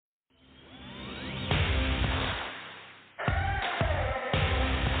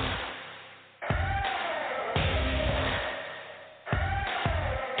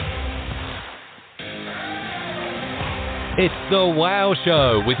It's The Wow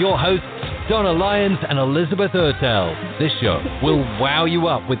Show with your hosts, Donna Lyons and Elizabeth Ertel. This show will wow you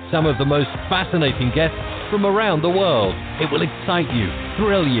up with some of the most fascinating guests from around the world. It will excite you,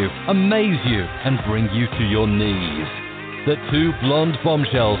 thrill you, amaze you, and bring you to your knees. The two blonde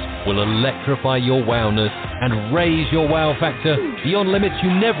bombshells will electrify your wowness and raise your wow factor beyond limits you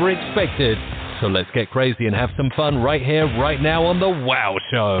never expected. So let's get crazy and have some fun right here, right now on The Wow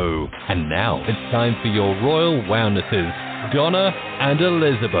Show. And now it's time for your royal wownesses, Donna and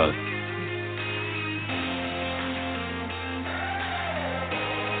Elizabeth.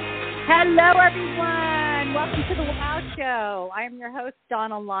 Hello, everyone. Welcome to The Wow Show. I am your host,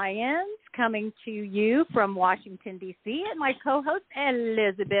 Donna Lyons, coming to you from Washington, D.C., and my co-host,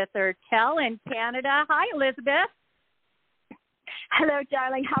 Elizabeth Ertel in Canada. Hi, Elizabeth. Hello,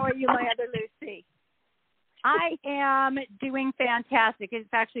 darling. How are you, my other Lucy? I am doing fantastic. It's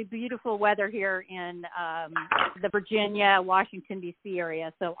actually beautiful weather here in the Virginia, Washington, D.C.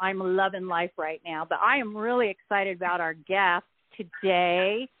 area, so I'm loving life right now. But I am really excited about our guests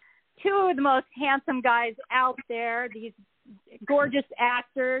today. Two of the most handsome guys out there, these gorgeous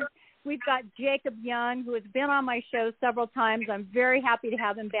actors. We've got Jacob Young, who has been on my show several times. I'm very happy to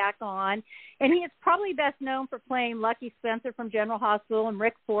have him back on. And he is probably best known for playing Lucky Spencer from General Hospital and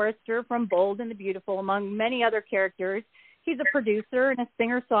Rick Forrester from Bold and the Beautiful, among many other characters. He's a producer and a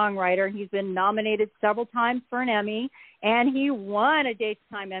singer-songwriter. He's been nominated several times for an Emmy, and he won a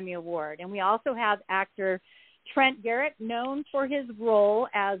Daytime Emmy Award. And we also have actor Trent Garrett, known for his role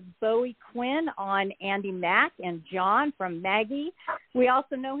as Bowie Quinn on Andi and John from Maggie. We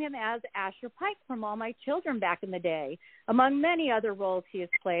also know him as Asher Pike from All My Children back in the day, among many other roles he has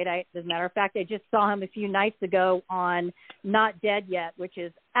played. As a matter of fact, I just saw him a few nights ago on Not Dead Yet, which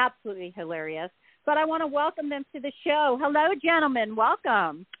is absolutely hilarious. But I want to welcome them to the show. Hello, gentlemen.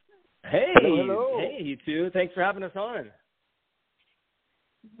 Welcome. Hey. Hello. Hey, you two. Thanks for having us on.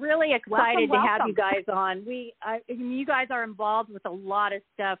 Really excited Welcome. to have you guys on. You guys are involved with a lot of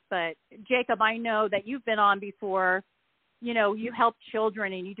stuff, but Jacob, I know that you've been on before. You know, you help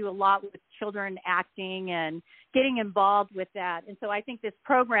children and you do a lot with children acting and getting involved with that. And so I think this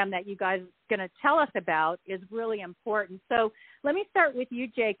program that you guys are going to tell us about is really important. So let me start with you,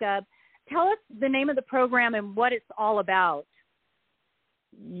 Jacob. Tell us the name of the program and what it's all about.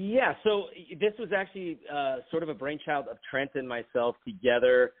 Yeah, so this was actually sort of a brainchild of Trent and myself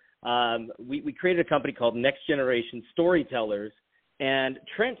together. We created a company called Next Generation Storytellers, and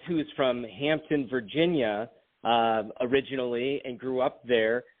Trent, who's from Hampton, Virginia, originally and grew up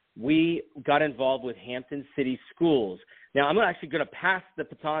there, we got involved with Hampton City Schools. Now, I'm actually going to pass the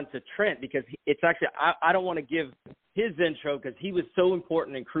baton to Trent because it's actually I don't want to give his intro because he was so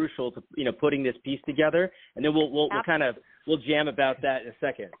important and crucial to putting this piece together, and then we'll jam about that in a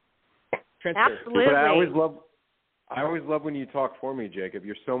second. Trent, absolutely. But I always love when you talk for me, Jacob.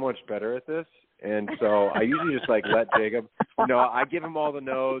 You're so much better at this, and so I usually just let Jacob. I give him all the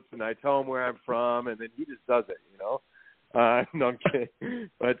notes and I tell him where I'm from, and then he just does it. No, I'm kidding.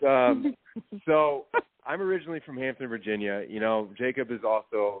 But so I'm originally from Hampton, Virginia. Jacob is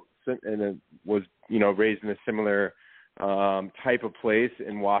also was raised in a similar type of place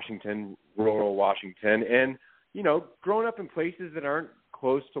in Washington, rural Washington, and growing up in places that aren't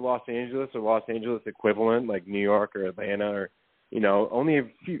close to Los Angeles or Los Angeles equivalent, like New York or Atlanta, or only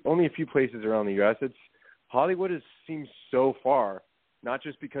a few places around the U.S. Hollywood seems so far, not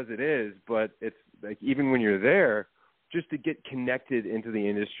just because it is, but it's like even when you're there, just to get connected into the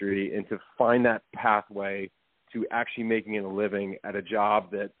industry and to find that pathway to actually making it a living at a job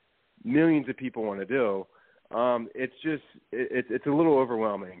that millions of people want to do. It's a little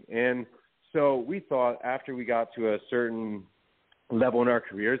overwhelming. And so we thought after we got to a certain level in our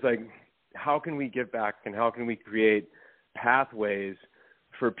careers, like, how can we give back and how can we create pathways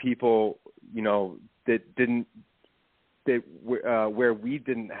for people, where we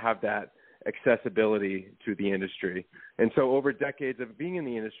didn't have that accessibility to the industry. And so over decades of being in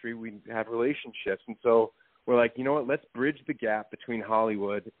the industry, we have relationships. And so we're like, you know what, let's bridge the gap between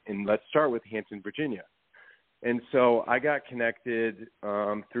Hollywood and let's start with Hampton, Virginia. And so I got connected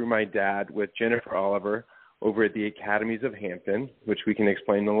through my dad with Jennifer Oliver over at the Academies of Hampton, which we can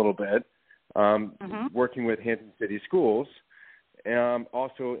explain in a little bit, working with Hampton City Schools,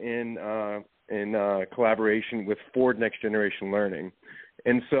 also in collaboration with Ford Next Generation Learning.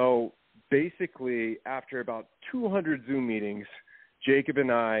 And so basically, after about 200 Zoom meetings, Jacob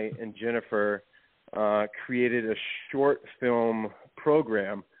and I and Jennifer created a short film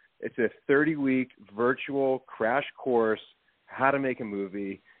program. It's a 30-week virtual crash course, how to make a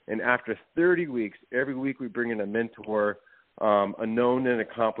movie. And after 30 weeks, every week we bring in a mentor, a known and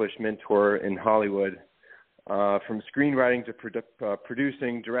accomplished mentor in Hollywood, from screenwriting to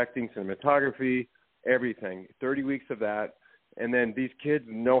producing, directing, cinematography, everything. 30 weeks of that. And then these kids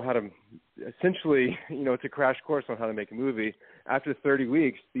know how to, essentially, it's a crash course on how to make a movie. After 30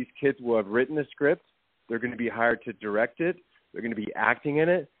 weeks, these kids will have written a script. They're going to be hired to direct it. They're going to be acting in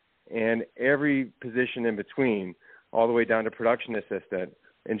it, and every position in between, all the way down to production assistant.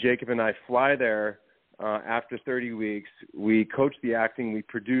 And Jacob and I fly there after 30 weeks. We coach the acting. We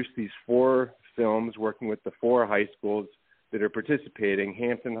produce these 4 films working with the 4 high schools that are participating,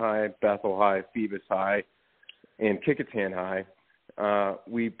 Hampton High, Bethel High, Phoebus High, and Kecoughtan High.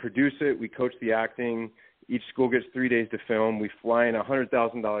 We produce it. We coach the acting. Each school gets 3 days to film. We fly in a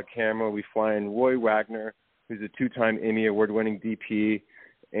 $100,000 camera. We fly in Roy Wagner, who's a 2-time Emmy award-winning DP,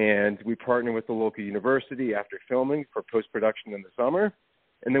 and we partner with the local university after filming for post-production in the summer.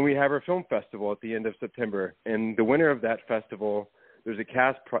 And then we have our film festival at the end of September. And the winner of that festival, there's a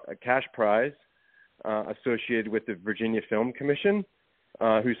cash prize associated with the Virginia Film Commission,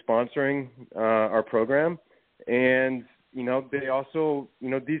 who's sponsoring our program. And, they also,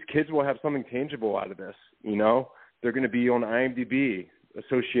 these kids will have something tangible out of this. They're going to be on IMDb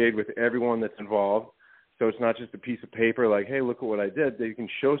associated with everyone that's involved. So it's not just a piece of paper like, hey, look at what I did. They can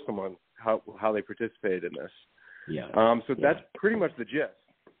show someone how they participated in this. Yeah. That's pretty much the gist.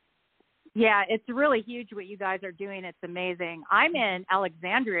 Yeah, it's really huge what you guys are doing. It's amazing. I'm in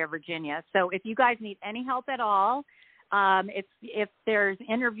Alexandria, Virginia. So if you guys need any help at all, if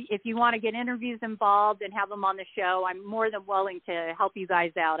you want to get interviews involved and have them on the show, I'm more than willing to help you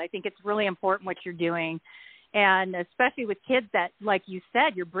guys out. I think it's really important what you're doing. And especially with kids that, like you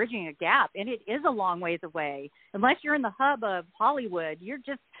said, you're bridging a gap, and it is a long ways away. Unless you're in the hub of Hollywood,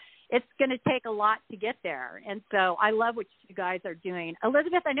 it's going to take a lot to get there. And so I love what you guys are doing.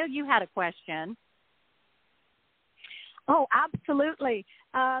 Elizabeth, I know you had a question. Oh, absolutely.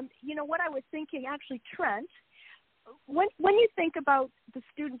 What I was thinking, actually, Trent, when you think about the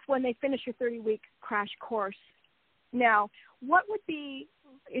students when they finish your 30-week crash course, now, what would be,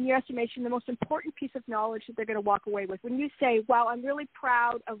 in your estimation, the most important piece of knowledge that they're going to walk away with? When you say, wow, I'm really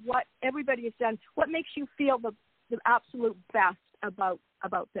proud of what everybody has done, what makes you feel the absolute best about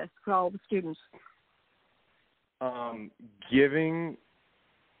this for all the students?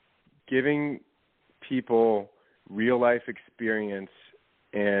 Giving people real-life experience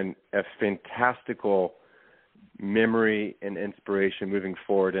and a fantastical memory and inspiration moving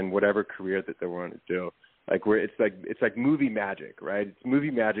forward in whatever career that they want to do. It's like movie magic, right? It's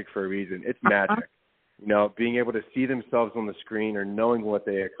movie magic for a reason. It's magic. Being able to see themselves on the screen or knowing what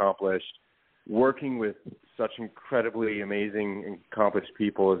they accomplished, working with such incredibly amazing and accomplished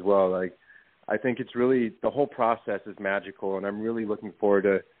people as well. I think it's really, the whole process is magical, and I'm really looking forward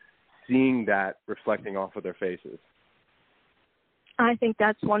to seeing that reflecting off of their faces. I think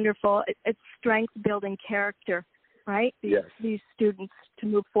that's wonderful. It's strength building character, right? These students to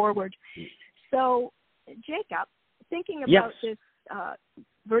move forward. So, Jacob, thinking about this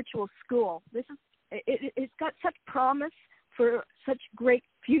virtual school, it's got such promise for such great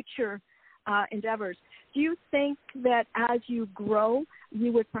future endeavors. Do you think that as you grow,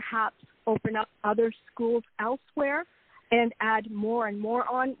 you would perhaps open up other schools elsewhere and add more and more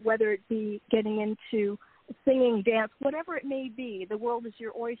on, whether it be getting into singing, dance, whatever it may be? The world is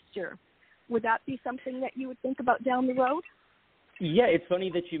your oyster. Would that be something that you would think about down the road? Yeah, it's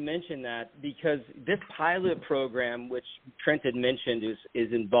funny that you mentioned that, because this pilot program, which Trent had mentioned,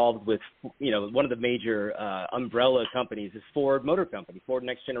 is involved with, one of the major umbrella companies is Ford Motor Company, Ford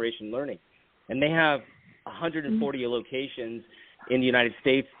Next Generation Learning. And they have 140 locations in the United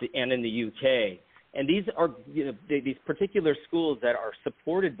States and in the UK. And these are, these particular schools that are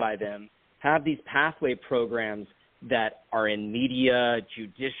supported by them have these pathway programs that are in media,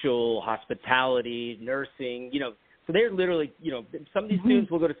 judicial, hospitality, nursing, So they're literally, some of these students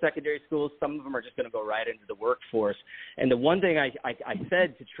will go to secondary schools. Some of them are just going to go right into the workforce. And the one thing I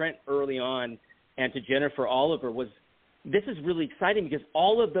said to Trent early on and to Jennifer Oliver was, this is really exciting because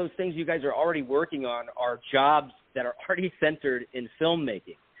all of those things you guys are already working on are jobs that are already centered in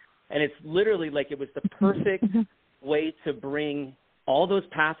filmmaking. And it's literally like it was the perfect way to bring all those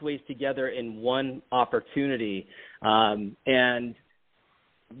pathways together in one opportunity. And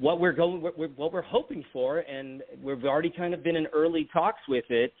what we're hoping for, and we've already kind of been in early talks with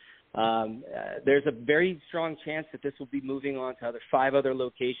it, there's a very strong chance that this will be moving on to 5 other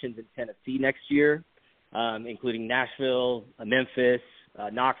locations in Tennessee next year, including Nashville, Memphis,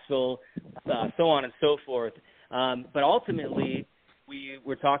 Knoxville, so on and so forth. But ultimately,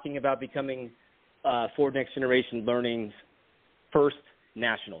 we're talking about becoming Ford Next Generation Learning's first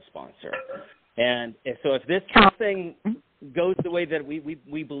national sponsor. And so if this thing goes the way that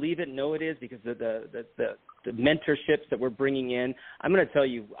we believe it, know it is, because of the mentorships that we're bringing in. I'm going to tell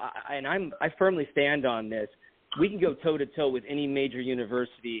you, I firmly stand on this. We can go toe-to-toe with any major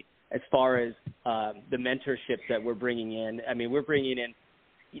university as far as the mentorships that we're bringing in. I mean, we're bringing in,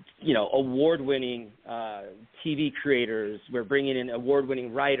 award-winning TV creators. We're bringing in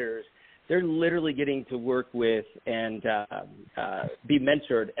award-winning writers. They're literally getting to work with and be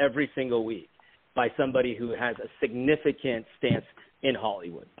mentored every single week by somebody who has a significant stance in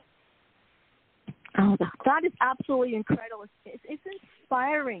Hollywood. Oh, that is absolutely incredible. It's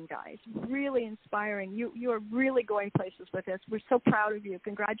inspiring, guys. Really inspiring. You are really going places with this. We're so proud of you.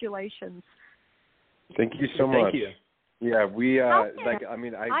 Congratulations. Thank you so much. Thank you. Yeah, we I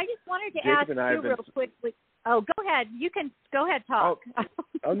just wanted to ask you real quickly. Oh, go ahead. You can go ahead, talk.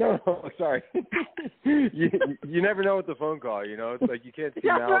 Oh no, sorry. you never know with the phone call, It's like you can't see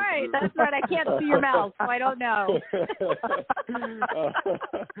That's mouths. Right. That's right. I can't see your mouth, so I don't know.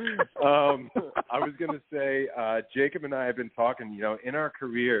 I was going to say, Jacob and I have been talking, in our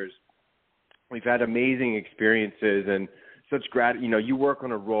careers, we've had amazing experiences and such you work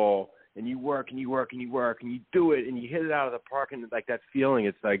on a role and you work and you work and you work and you do it and you hit it out of the park, and like that feeling,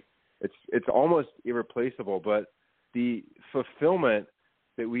 it's like, it's almost irreplaceable, but the fulfillment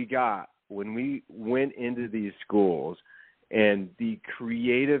that we got when we went into these schools and the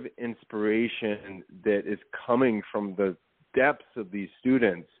creative inspiration that is coming from the depths of these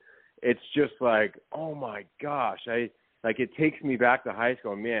students, it's just like, oh my gosh, it takes me back to high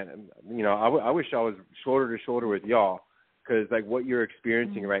school. Man, I wish I was shoulder to shoulder with y'all, because like what you're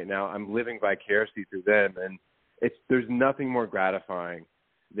experiencing right now, I'm living vicariously through them, and there's nothing more gratifying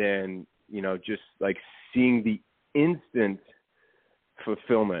than, just like seeing the instant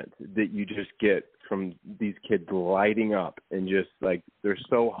fulfillment that you just get from these kids lighting up and just like they're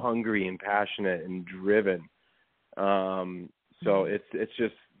so hungry and passionate and driven. So it's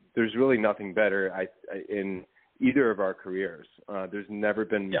just, there's really nothing better in either of our careers. There's never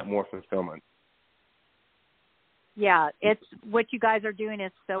been more fulfillment. Yeah, it's what you guys are doing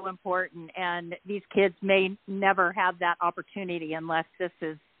is so important, and these kids may never have that opportunity unless this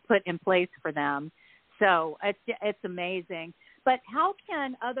is put in place for them. So it's amazing. But how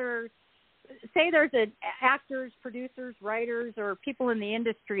can others, say there's actors, producers, writers, or people in the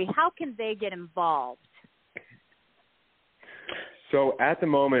industry, how can they get involved? So at the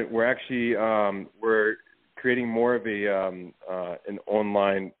moment, we're actually we're creating more of an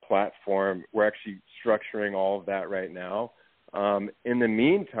online platform. We're actually structuring all of that right now. In the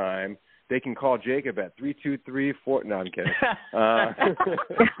meantime, they can call Jacob at 323-4. No, I'm kidding.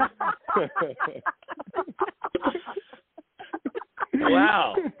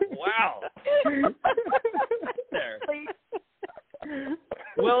 Wow. There.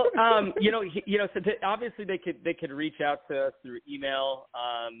 Well, so obviously they could reach out to us through email,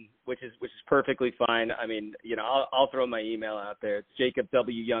 which is perfectly fine. I mean, I'll throw my email out there. It's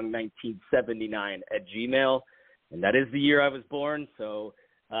jacobwyoung1979@gmail, and that is the year I was born. So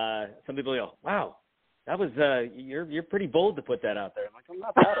some people go, "Wow, that was you're pretty bold to put that out there." I'm like, I'm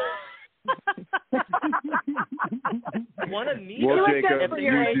not that old. Want to meet? Well, Jacob,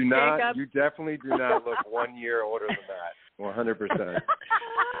 you definitely do not look 1 year older than that. 100%.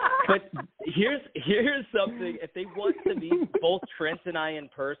 But here's something. If they want to meet both Trent and I in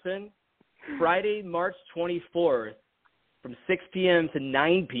person, Friday, March 24th, from 6 p.m. to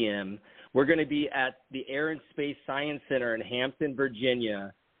 9 p.m., we're going to be at the Air and Space Science Center in Hampton,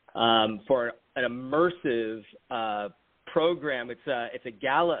 Virginia, for an immersive program. It's a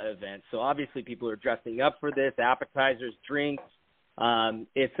gala event, so obviously people are dressing up for this. Appetizers, drinks.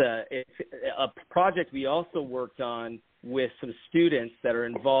 It's a project we also worked on with some students that are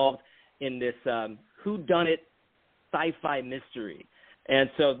involved in this whodunit sci-fi mystery. And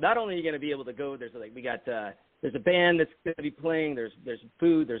so not only are you going to be able to go, there's a band that's going to be playing, there's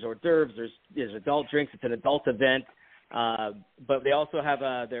food, there's hors d'oeuvres, there's adult drinks. It's an adult event. But they also have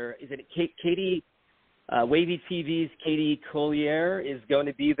Katie Wavy TV's Katie Collier is going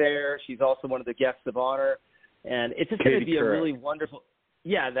to be there. She's also one of the guests of honor. And it's just going to be a really wonderful.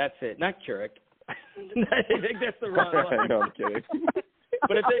 Yeah, that's it. Not Keurig. I think that's the wrong one. No, I'm kidding.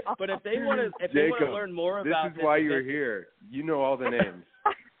 But if they want to learn more about this is why you're here. You know all the names.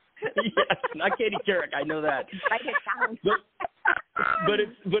 Yes, not Katie Couric. I know that. But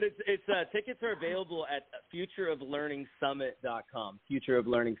it's tickets are available at futureoflearningsummit.com.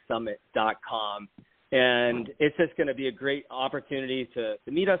 Futureoflearningsummit.com. And it's just going to be a great opportunity to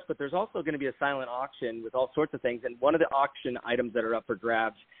meet us, but there's also going to be a silent auction with all sorts of things. And one of the auction items that are up for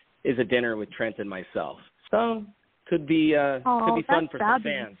grabs is a dinner with Trent and myself. So could be fun for some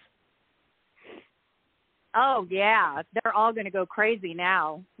fans. Oh yeah, they're all going to go crazy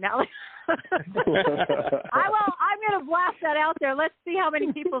now. I'm going to blast that out there. Let's see how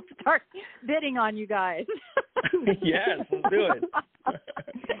many people start bidding on you guys. Yes, let's do it.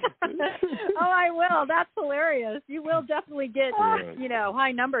 Oh, I will. That's hilarious. You will definitely get,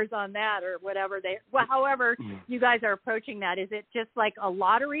 high numbers on that or whatever however you guys are approaching that. Is it just like a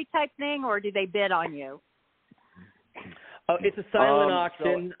lottery type thing, or do they bid on you? Oh, it's a silent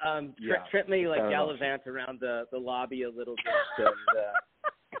auction. Trent may gallivant around the lobby a little bit.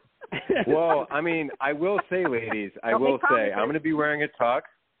 Well, I mean, I will say, ladies, I'm going to be wearing a tux,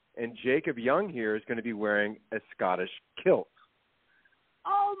 and Jacob Young here is going to be wearing a Scottish kilt.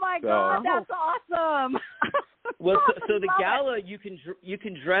 Oh my God, that's awesome! Well, so the gala, you can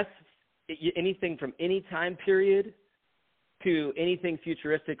dress anything from any time period to anything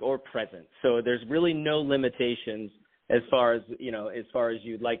futuristic or present. So there's really no limitations as far as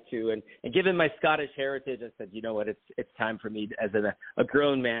you'd like to. And given my Scottish heritage, I said, you know what, it's time for me as a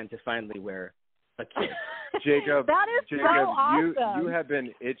grown man to finally wear a kilt. Jacob, that is so awesome. You have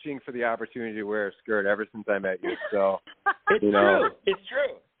been itching for the opportunity to wear a skirt ever since I met you. So It's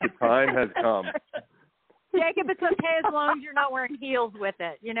true. The time has come. Jacob, it's okay as long as you're not wearing heels with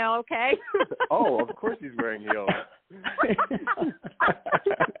it. Okay? Oh, of course he's wearing heels.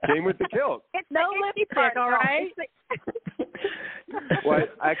 Came with the kilt. It's no lipstick, all right? Well,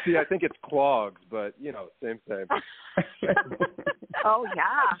 actually, I think it's clogs, but same. Oh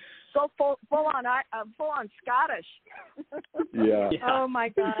yeah, go full on Scottish. Yeah. Oh my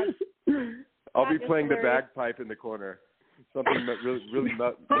God. I'll be playing the bagpipe in the corner. Something that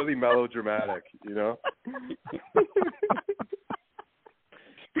really melodramatic, I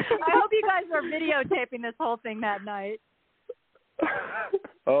hope you guys are videotaping this whole thing that night.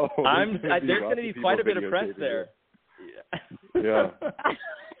 Oh, there's going to be quite a bit of press there. Yeah.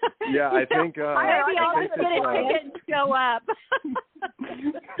 Yeah, I think. Maybe I'll just get a ticket and show up.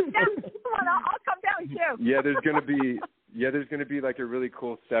 I'll come down too. Yeah, there's going to be like a really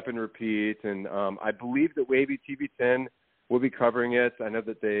cool step and repeat, and I believe that Wavy TV10 will be covering it. I know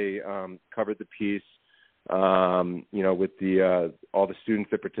that they covered the piece, with the all the students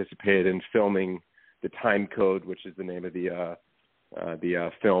that participated in filming the Time Code, which is the name of the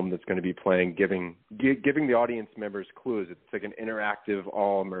film that's going to be playing, giving the audience members clues. It's like an interactive,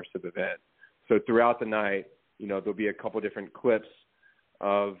 all immersive event. So throughout the night, there'll be a couple different clips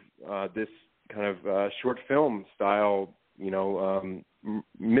of this kind of short film style,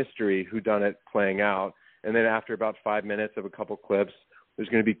 mystery whodunit playing out. And then after about 5 minutes of a couple clips, there's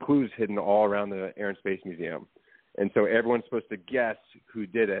going to be clues hidden all around the Air and Space Museum. And so everyone's supposed to guess who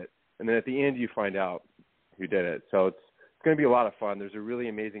did it. And then at the end, you find out who did it. So it's going to be a lot of fun. There's a really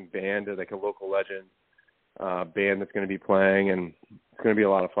amazing band, like a local legend band that's going to be playing, and it's going to be a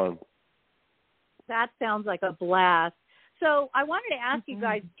lot of fun. That sounds like a blast. So I wanted to ask you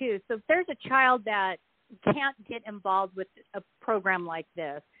guys, too, so if there's a child that can't get involved with a program like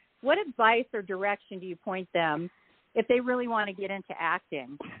this, what advice or direction do you point them if they really want to get into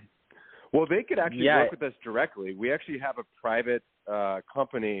acting? Well, they could actually work with us directly. We actually have a private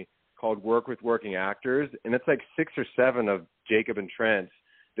company called Work with Working Actors, and it's like 6 or 7 of Jacob and Trent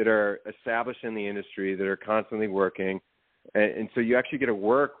that are established in the industry, that are constantly working, and so you actually get to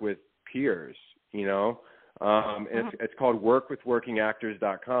work with peers, and it's called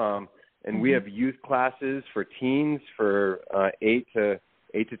workwithworkingactors.com, and we have youth classes for teens, for 8 to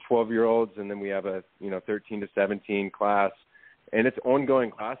 12-year-olds, and then we have a 13 to 17 class, and it's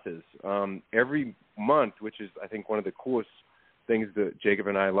ongoing classes every month, which is I think one of the coolest things that Jacob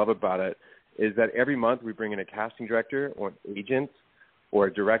and I love about it, is that every month we bring in a casting director or an agent or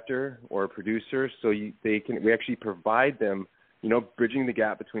a director or a producer, so we actually provide them, bridging the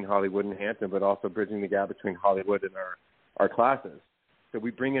gap between Hollywood and Hampton, but also bridging the gap between Hollywood and our classes. So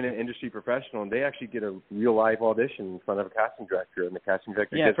we bring in an industry professional, and they actually get a real live audition in front of a casting director, and the casting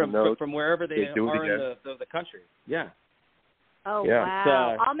director gets a note from wherever they are in the country. Yeah. Oh, yeah.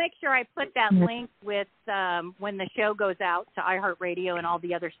 Wow. I'll make sure I put that link with when the show goes out to iHeartRadio and all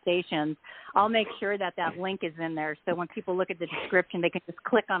the other stations. I'll make sure that link is in there, so when people look at the description, they can just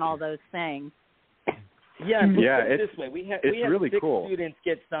click on all those things. Yeah, it's this way. We had really 6 cool. students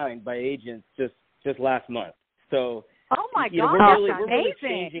get signed by agents just last month. So oh my God, we're really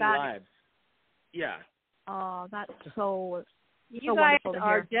changing lives. Yeah. Oh, that's so. You guys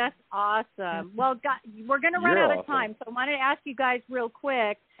are just awesome. Well, we're going to run out of time, so I wanted to ask you guys real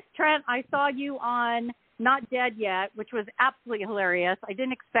quick. Trent, I saw you on Not Dead Yet, which was absolutely hilarious. I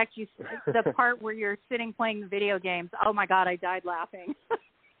didn't expect you, the part where you're sitting playing the video games. Oh, my God, I died laughing.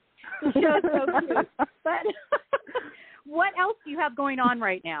 The show's so cute. But what else do you have going on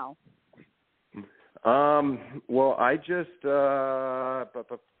right now? Well, I just I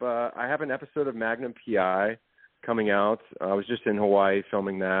have an episode of Magnum PI coming out. I was just in Hawaii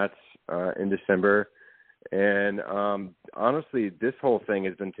filming that in December, and honestly, this whole thing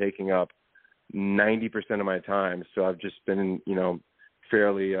has been taking up 90% of my time. So I've just been,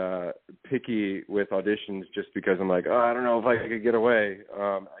 fairly picky with auditions just because I'm like, I don't know if I could get away.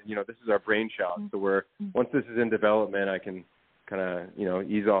 This is our brainchild. So once this is in development, I can kind of,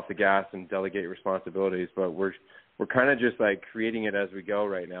 ease off the gas and delegate responsibilities. But we're kind of just like creating it as we go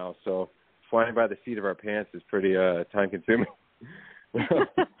right now. So flying by the seat of our pants is pretty time consuming.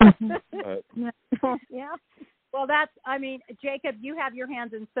 Yeah. Well, Jacob, you have your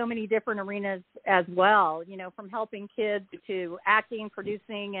hands in so many different arenas as well, from helping kids to acting,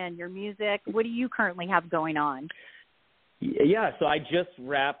 producing, and your music. What do you currently have going on? Yeah, so I just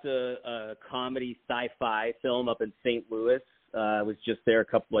wrapped a comedy sci-fi film up in St. Louis. I was just there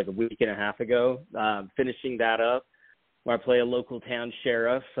a week and a half ago, finishing that up, where I play a local town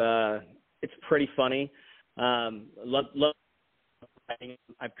sheriff. It's pretty funny. I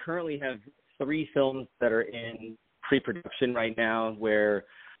currently have 3 films that are in pre-production right now, where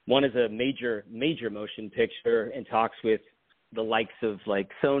one is a major motion picture in talks with the likes of like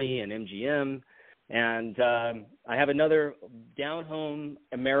Sony and MGM. And I have another down-home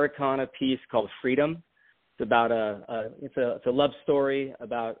Americana piece called Freedom. It's about it's a love story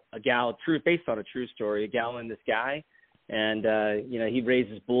about a gal, based on a true story, a gal and this guy. And, he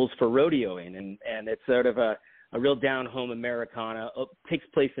raises bulls for rodeoing. And it's sort of a real down-home Americana. Takes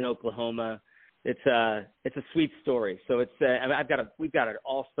place in Oklahoma. It's a sweet story. So we've got an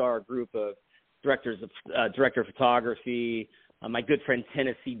all-star group of director of photography. My good friend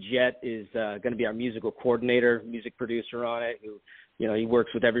Tennessee Jet is going to be our musical coordinator, music producer on it. Who, he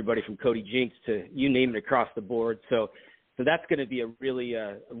works with everybody from Cody Jinks to you name it across the board. So that's going to be a really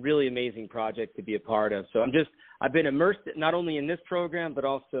amazing project to be a part of. So I've been immersed not only in this program but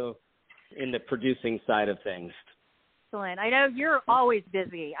also in the producing side of things. Excellent. I know you're always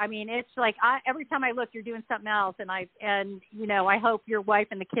busy. I mean, it's like every time I look, you're doing something else, and I hope your wife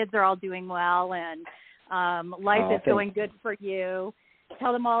and the kids are all doing well, and life is going good for you.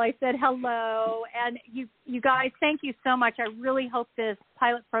 Tell them all I said hello, and you guys, thank you so much. I really hope this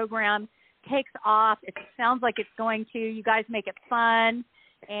pilot program takes off. It sounds like it's going to. You guys make it fun,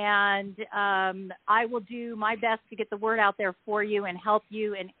 and I will do my best to get the word out there for you and help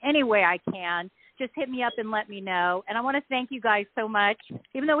you in any way I can. Just hit me up and let me know. And I want to thank you guys so much.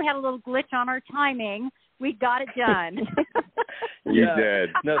 Even though we had a little glitch on our timing, we got it done. You did.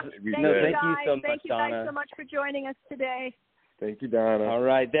 Thank you so much, Thank you guys Donna. so much for joining us today. Thank you, Donna. All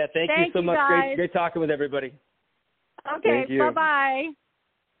right. Thank you so much. Great talking with everybody. Okay. Bye-bye.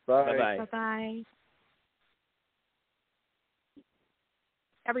 Bye. Bye-bye. Bye-bye.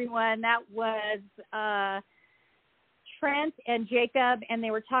 Everyone, that was Trent and Jacob, and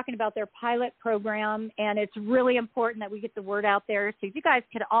they were talking about their pilot program, and it's really important that we get the word out there. So if you guys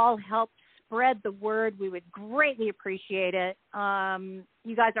could all help spread the word, we would greatly appreciate it.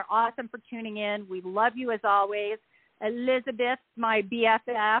 You guys are awesome for tuning in. We love you as always. Elizabeth, my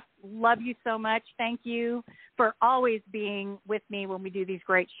BFF, love you so much. Thank you for always being with me when we do these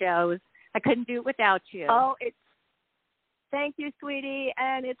great shows. I couldn't do it without you. Thank you, sweetie,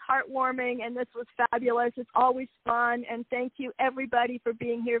 and it's heartwarming, and this was fabulous. It's always fun, and thank you, everybody, for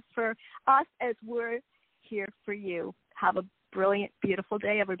being here for us as we're here for you. Have a brilliant, beautiful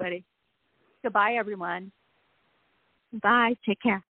day, everybody. Goodbye, everyone. Bye. Take care.